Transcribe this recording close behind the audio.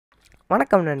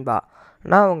வணக்கம் நண்பா,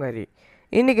 நான் உங்கள் ஹரி.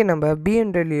 இன்றைக்கி நம்ம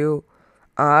BMW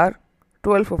R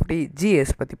 1250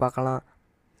 GS பற்றி பார்க்கலாம்.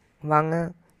 வாங்க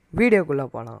வீடியோக்குள்ளே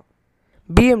போகலாம்.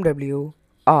 BMW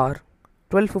R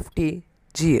 1250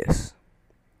 GS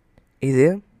இது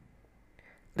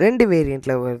 2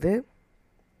 வேரியண்ட்டில் வருது.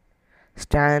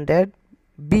 Standard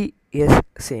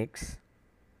BS6,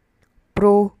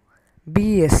 bro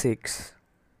BS6.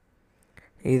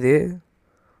 இது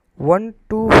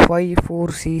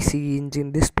 1254cc engine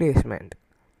displacement.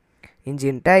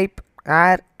 Engine type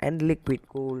air and liquid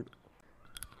cooled.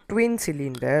 Twin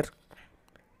cylinder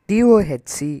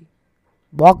DOHC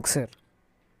boxer.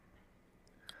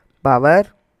 Power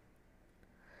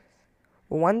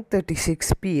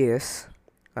 136 PS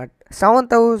at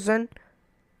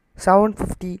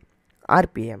 7750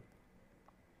 RPM.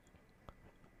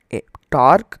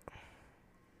 Torque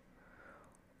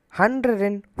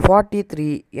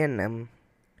 143 Nm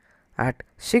at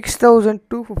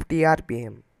 6250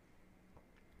 RPM.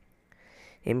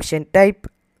 Emission type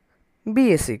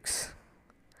BS6.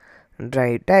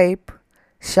 Drive type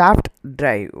shaft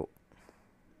drive.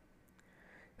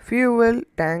 Fuel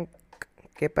tank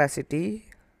capacity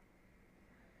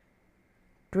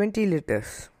 20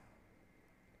 liters.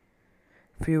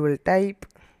 Fuel type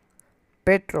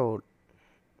petrol.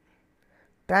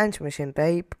 Transmission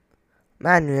type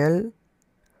manual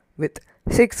with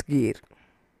 6 gear.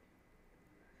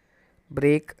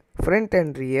 Brake front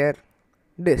and rear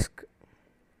disc.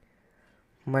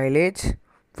 Mileage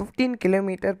 15 km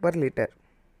per liter.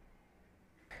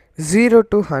 0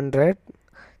 to 100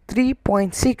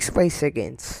 3.65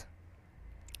 seconds.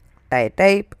 Tire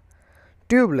type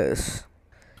tubeless.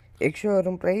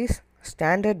 Ex-showroom price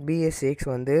standard BS6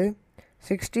 வந்து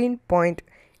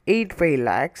 16.85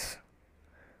 lakhs.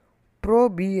 Bro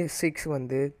BS6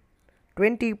 வந்து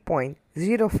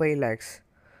 20.05 lakhs.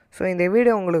 So இந்த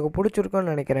video உங்களுக்கு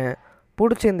பிடிச்சிருக்குன்னு நினைக்கிறேன்.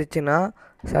 பிடிச்சிருந்துச்சுன்னா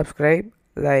subscribe,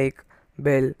 like,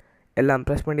 bell எல்லாம்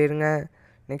press பண்ணிடுங்க.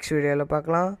 Next வீடியோவில்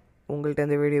பார்க்கலாம். உங்கள்கிட்ட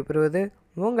இந்த வீடியோ பெறுவது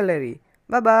உங்கள் ஹரி.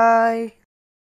 பாய்.